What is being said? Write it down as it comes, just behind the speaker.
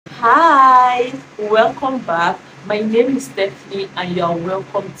Hi, welcome back. My name is Stephanie, and you are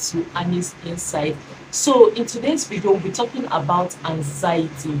welcome to Annie's Insight. So, in today's video, we'll be talking about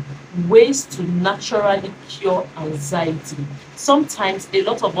anxiety, ways to naturally cure anxiety. Sometimes a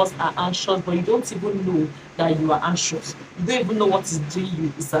lot of us are anxious, but you don't even know that you are anxious. You don't even know what is doing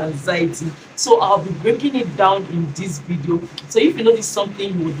you. It's anxiety. So, I'll be breaking it down in this video. So, if you know this is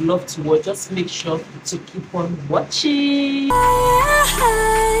something you would love to watch, just make sure to keep on watching.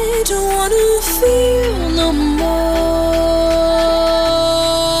 I don't wanna feel no more.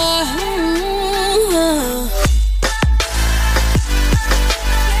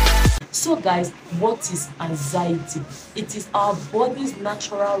 So guys, what is anxiety? It is our body's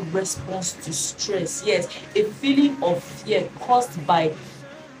natural response to stress. Yes, a feeling of fear caused by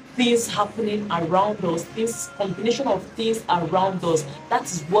things happening around us, things, combination of things around us. That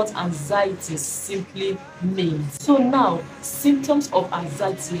is what anxiety simply means. So now, symptoms of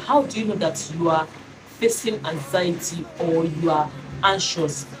anxiety. How do you know that you are facing anxiety or you are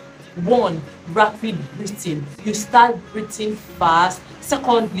anxious? One, rapid breathing. You start breathing fast.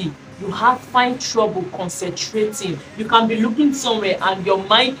 Secondly, find trouble concentrating. You can be looking somewhere and your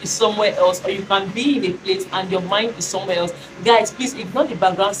mind is somewhere else, or you can be in a place and your mind is somewhere else. Guys, please ignore the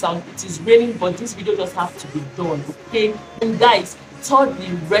background sound. It is raining, but this video just have to be done, okay? And guys,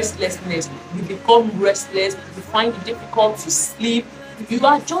 thirdly, restlessness. You become restless. You find it difficult to sleep.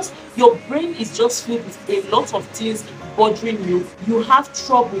 Your brain is just filled with a lot of things bothering you. You have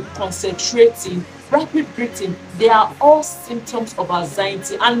trouble concentrating, rapid breathing. They are all symptoms of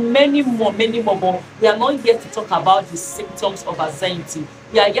anxiety, and many more, but we are not here to talk about the symptoms of anxiety.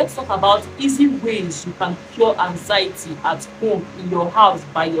 We are here to talk about easy ways you can cure anxiety at home, in your house,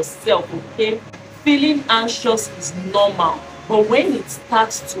 by yourself, okay? Feeling anxious is normal, but when it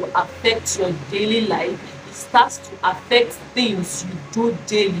starts to affect your daily life, it starts to affect things you do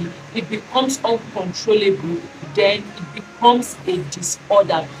daily, it becomes uncontrollable, then it becomes a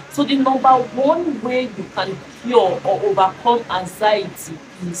disorder. So the number one way you can cure or overcome anxiety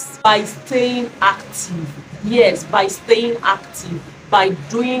is by staying active. Yes, by staying active, by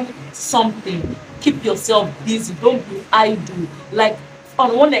doing something. Keep yourself busy, don't be idle. Like,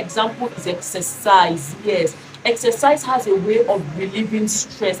 on one example is exercise. Yes, exercise has a way of relieving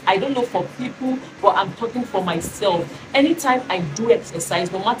stress. I don't know for people, but I'm talking for myself. Anytime I do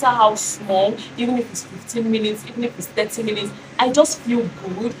exercise, no matter how small, even if it's 15 minutes, even if it's 30 minutes, I just feel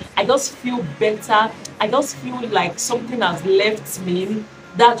good. I just feel better. I just feel like something has left me.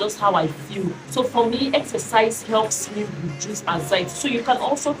 That's just how I feel. So for me, exercise helps me reduce anxiety. So you can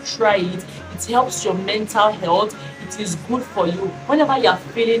also try it. It helps your mental health. It is good for you. Whenever you are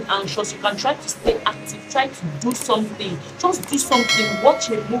feeling anxious, you can try to stay active. Try to do something. Just do something. Watch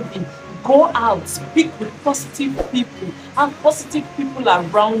a movie. Go out. Speak with positive people. Have positive people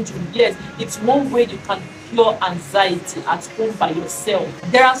around you. Yes, it's one way you can cure anxiety at home by yourself.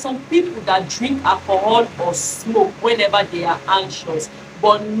 There are some people that drink alcohol or smoke whenever they are anxious.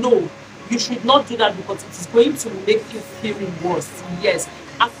 But no, you should not do that, because it is going to make you feel worse. Yes,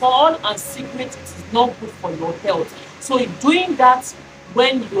 alcohol and cigarettes is not good for your health. So doing that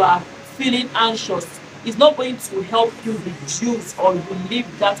when you are feeling anxious is not going to help you reduce or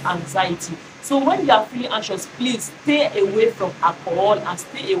relieve that anxiety. So when you are feeling anxious, please stay away from alcohol and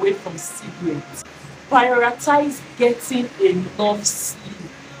stay away from cigarettes. Prioritize getting enough sleep.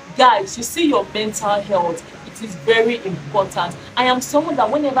 Guys, you see, your mental health, it is very important. I am someone that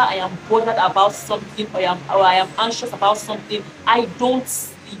whenever I am bothered about something, or I am anxious about something, I don't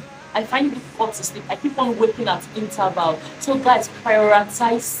sleep. I find it difficult to sleep. I keep on waking at interval. So guys,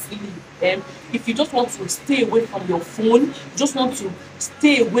 prioritize sleep. If you just want to stay away from your phone, you just want to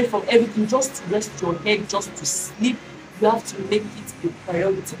stay away from everything, just to rest your head, just to sleep, you have to make it a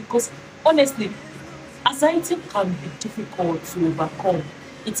priority, because honestly, anxiety can be difficult to overcome.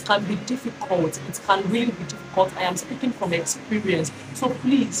 It can be difficult. It can really be difficult. I am speaking from experience. So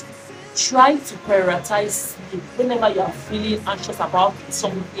please try to prioritize sleep. Whenever you are feeling anxious about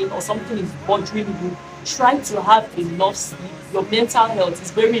something or something is bothering you, try to have enough sleep. Your mental health is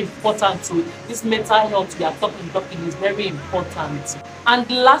very important too. This mental health we are talking is very important. And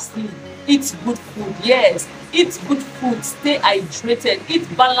lastly, eat good food. Yes, eat good food, stay hydrated,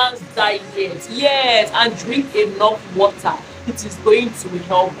 eat balanced diet. Yes, and drink enough water. It is going to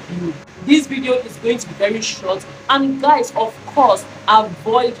help you. This video is going to be very short, and guys, of course,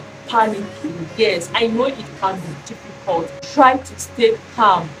 avoid panicking. Yes, I know it can be difficult. Try to stay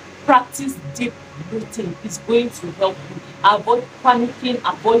calm. Practice deep breathing. It's going to help you. Avoid panicking,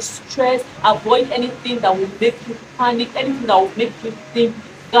 avoid stress, avoid anything that will make you panic, anything that will make you think.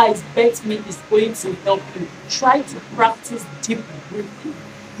 Guys, bet me, is going to help you. Try to practice deep breathing.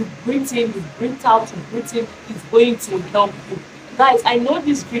 you breathe in, you breathe out, you breathe in, is going to help you. Guys, I know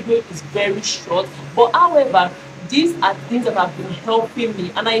this video is very short, but however, these are things that have been helping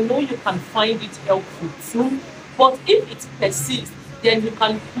me, and I know you can find it helpful too. But if it persists, then you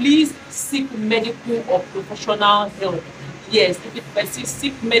can please seek medical or professional help. Yes, if it persists,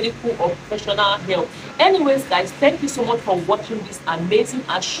 seek medical or professional help. Anyways, guys, thank you so much for watching this amazing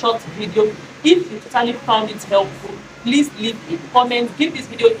and short video. If you totally found it helpful, please leave a comment, give this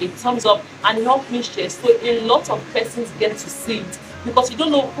video a thumbs up, and help me share so a lot of persons get to see it, because you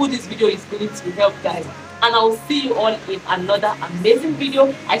don't know who this video is going to help, guys. And I'll see you all in another amazing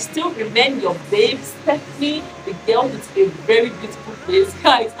video. I still remain your babe, Stephanie, the girl with a very beautiful face.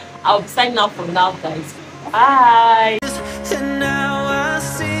 Guys, I'll be signing out for now, guys. Bye.